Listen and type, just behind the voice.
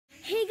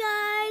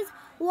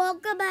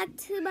Welcome back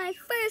to my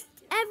first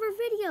ever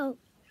video.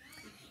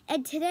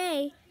 And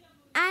today,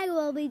 I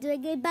will be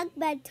doing a bunk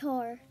bed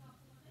tour.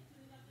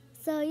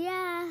 So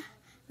yeah,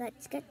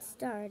 let's get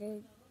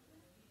started.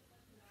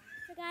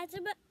 So guys,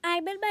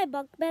 I'm in my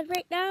bunk bed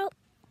right now.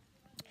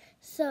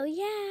 So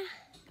yeah,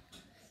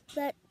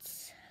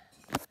 let's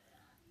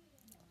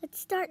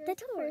start the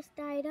tour. First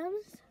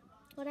items,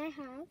 what I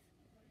have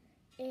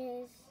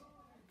is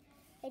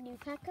a new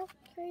pack of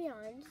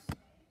crayons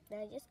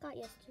that I just got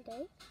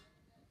yesterday.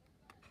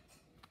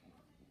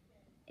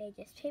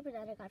 This paper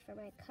that I got from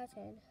my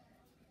cousin.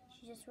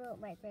 She just wrote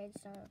my grades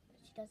down.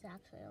 She doesn't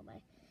actually know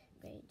my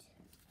grades.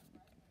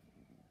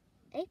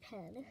 A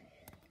pen.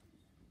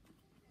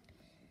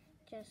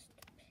 Just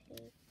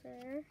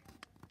paper.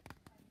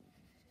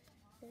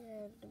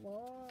 And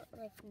more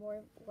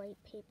white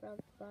paper on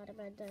the bottom,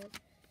 and then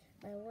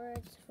my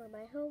words for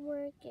my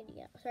homework. And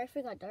yeah, sorry if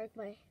it got dark.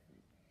 My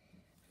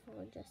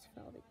phone just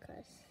fell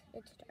because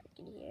it's dark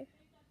in here.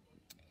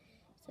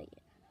 So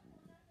yeah,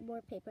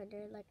 more paper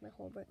under like my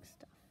homework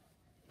stuff.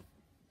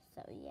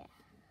 So yeah,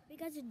 if you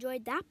guys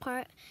enjoyed that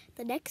part,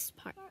 the next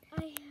part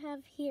I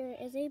have here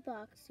is a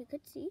box you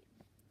could see,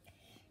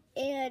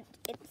 and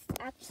it's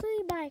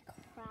actually my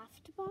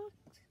craft box.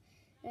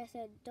 And I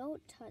said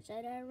don't touch,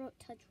 and I wrote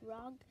touch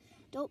wrong.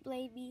 Don't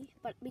blame me,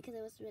 but because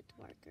it was with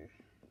marker.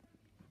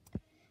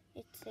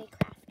 It's a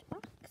craft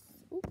box.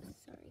 Oops,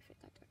 sorry if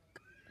it got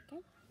dark.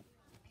 Okay,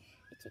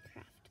 it's a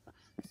craft box,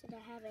 and I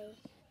have a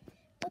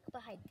book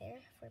behind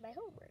there for my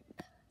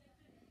homework.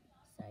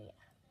 So yeah,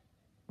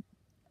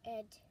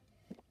 and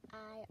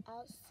I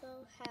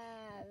also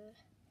have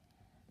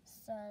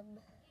some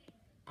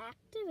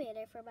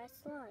activator for my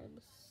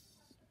slimes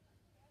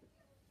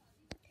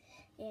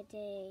and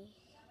a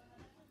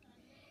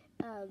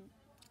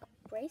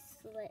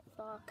bracelet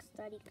box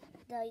that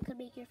you can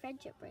make your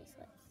friendship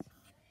bracelets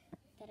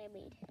that I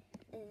made.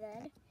 And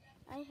then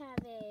I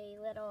have a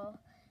little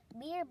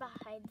mirror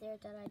behind there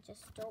that I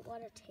just don't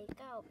want to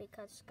take out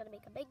because it's going to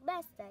make a big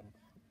mess then.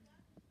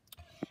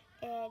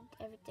 And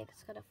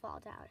everything's gonna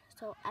fall down.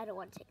 So I don't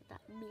want to take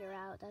that mirror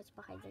out that's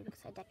behind there because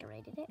I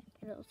decorated it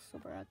and it was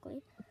super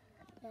ugly.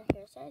 And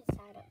here's the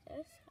inside of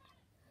this.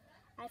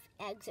 I have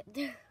eggs in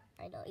there.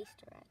 I know,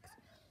 Easter eggs.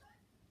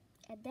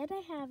 And then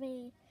I have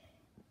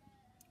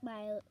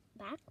my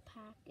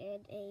backpack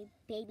and a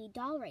baby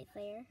doll right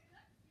there.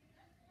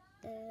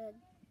 And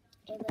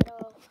a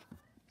little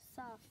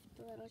soft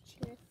little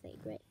chair thing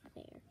right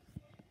there.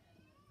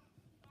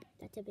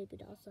 That's a baby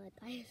doll sled,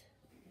 guys.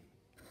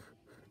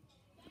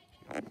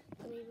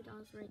 The baby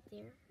doll's right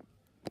there.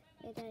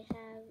 And I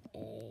have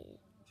a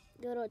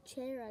little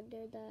chair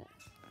under that.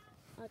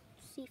 I'll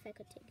see if I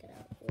could take it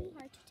out. Wait.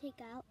 Hard to take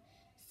out.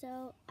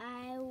 So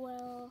I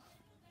will.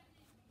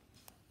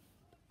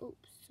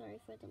 Oops, sorry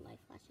for the light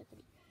flash.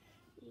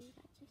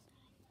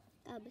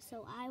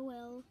 So I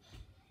will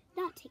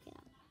not take it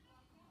out.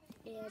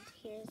 And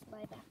here's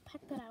my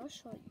backpack that I was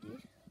showing you.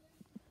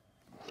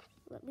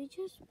 Let me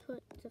just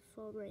put the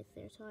phone right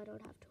there so I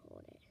don't have to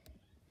hold it.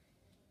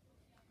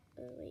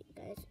 Wait,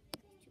 guys,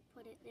 to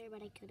put it there,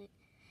 but I couldn't.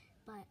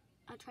 But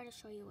I'll try to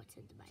show you what's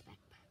in my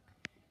backpack.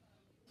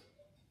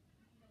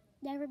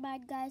 Never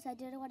mind, guys. I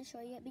didn't want to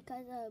show you it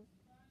because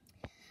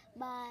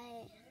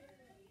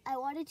I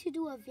wanted to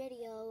do a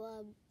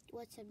video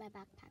what's in my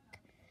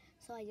backpack,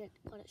 so I didn't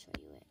want to show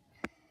you it.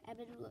 And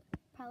then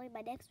probably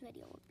my next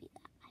video will be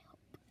that. I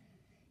hope.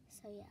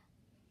 So yeah.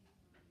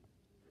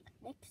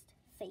 Next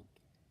thing.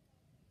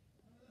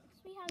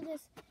 So we have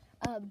this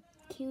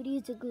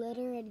Cuties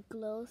glitter and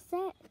glow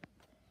set.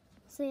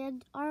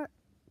 Sand art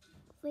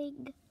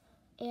thing,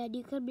 and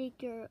you can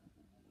make your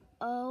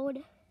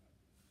own.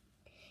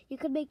 You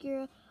can make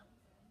your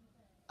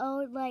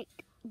own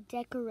like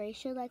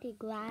decoration, like a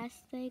glass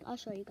thing. I'll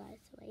show you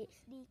guys. Wait,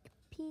 sneak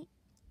peek.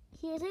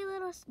 Here's a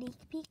little sneak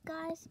peek,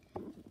 guys,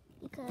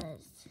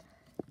 because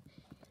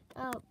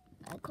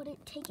I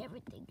couldn't take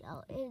everything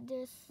out, and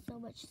there's so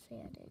much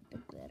sand and the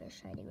glitter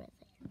shining right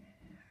there.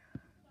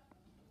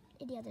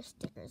 Any other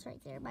stickers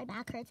right there? My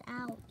back hurts.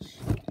 Ouch.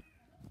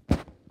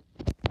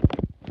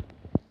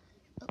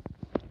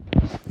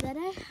 Then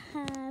I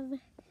have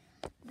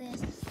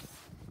this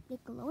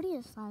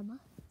Nickelodeon slime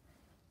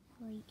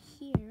right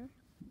here.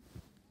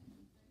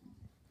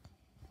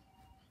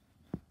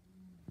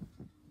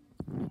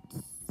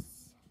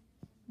 It's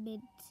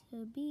meant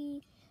to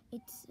be.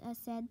 It's a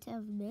scent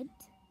of mint.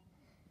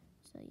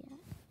 So yeah,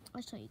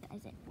 I'll show you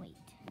guys it. Wait.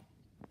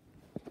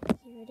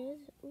 Here it is.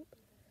 Oops.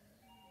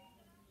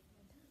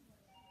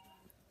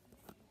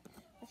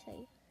 I'll show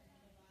you.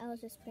 I was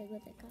just playing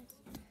with it, guys.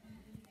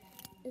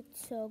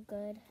 It's so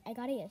good. I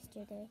got it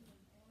yesterday.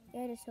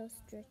 It is so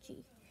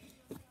stretchy.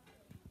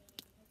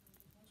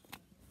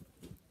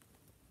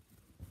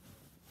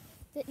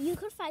 You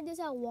could find this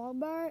at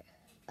Walmart,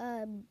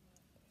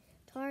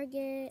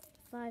 Target,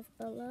 Five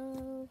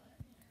Below.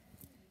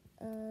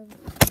 Oh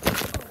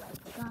my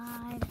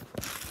god.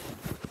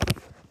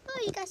 Oh,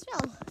 you guys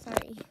fell.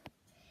 Sorry.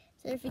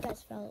 Sorry if you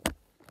guys fell.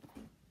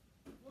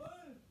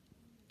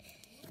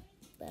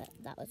 But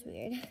that was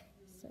weird.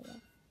 So yeah,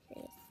 here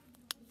it is.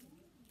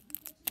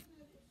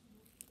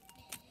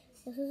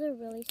 This is a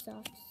really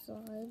soft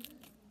slime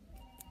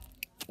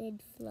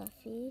and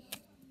fluffy.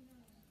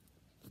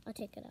 I'll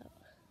take it out.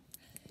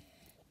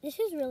 This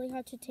is really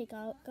hard to take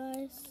out,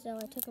 guys, so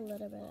I took a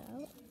little bit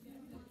out.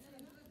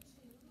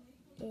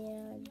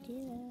 And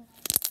yeah.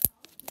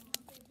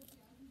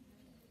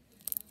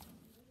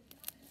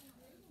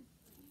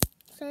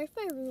 Sorry if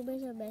my room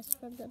is a mess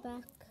from the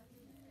back.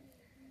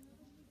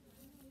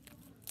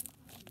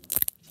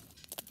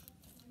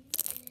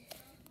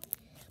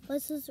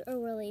 This is a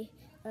really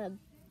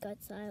good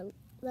sign.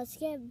 Let's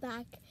get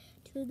back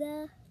to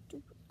the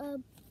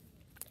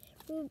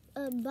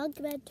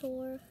bunk bed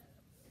tour.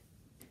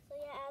 So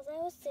yeah, as I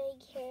was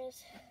saying,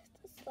 here's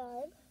the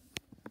slime.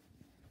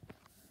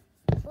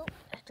 Oh,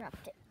 I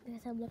dropped it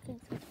because I'm looking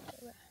through the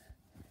camera.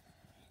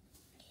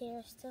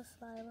 Here's the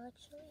slime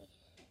actually.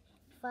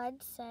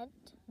 Fun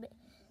scent,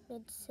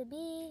 meant to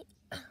be,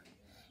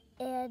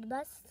 and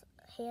my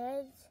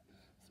hands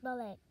smell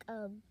like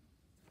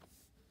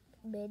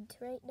mint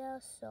right now,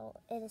 so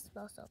it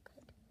smells so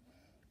good.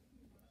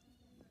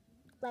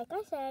 Like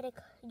I said,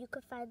 you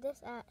could find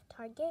this at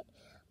Target,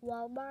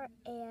 Walmart,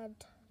 and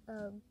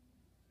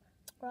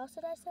what else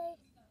did I say?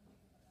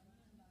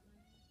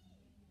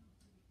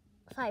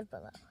 Five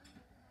Below,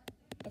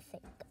 I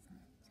think.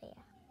 So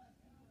yeah,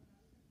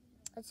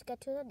 let's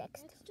get to the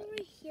next thing.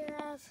 Over here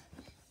I have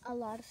a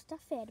lot of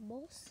stuffed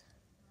animals.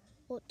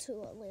 Well,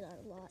 two only, not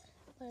a lot,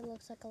 but it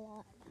looks like a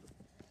lot.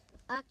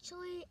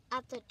 Actually,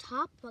 at the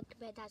top bunk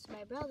bed, that's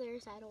my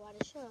brother's. I don't want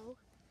to show.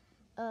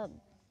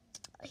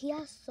 He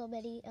has so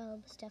many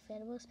stuffed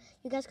animals.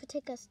 You guys could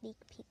take a sneak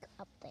peek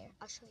up there.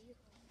 I'll show you.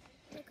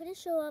 I couldn't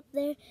show up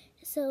there,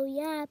 so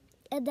yeah.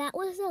 And that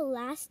was the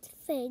last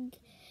thing.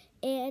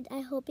 And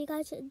I hope you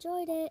guys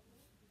enjoyed it.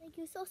 Thank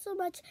you so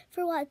much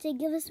for watching.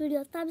 Give this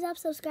video a thumbs up,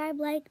 subscribe,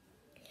 like,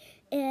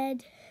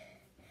 and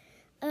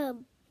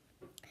I'll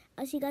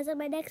see you guys on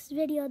my next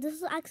video. This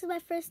is actually my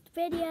first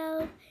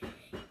video.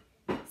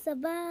 So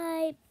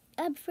bye.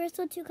 First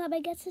one to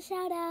comment gets a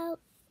shout out.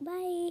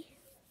 Bye.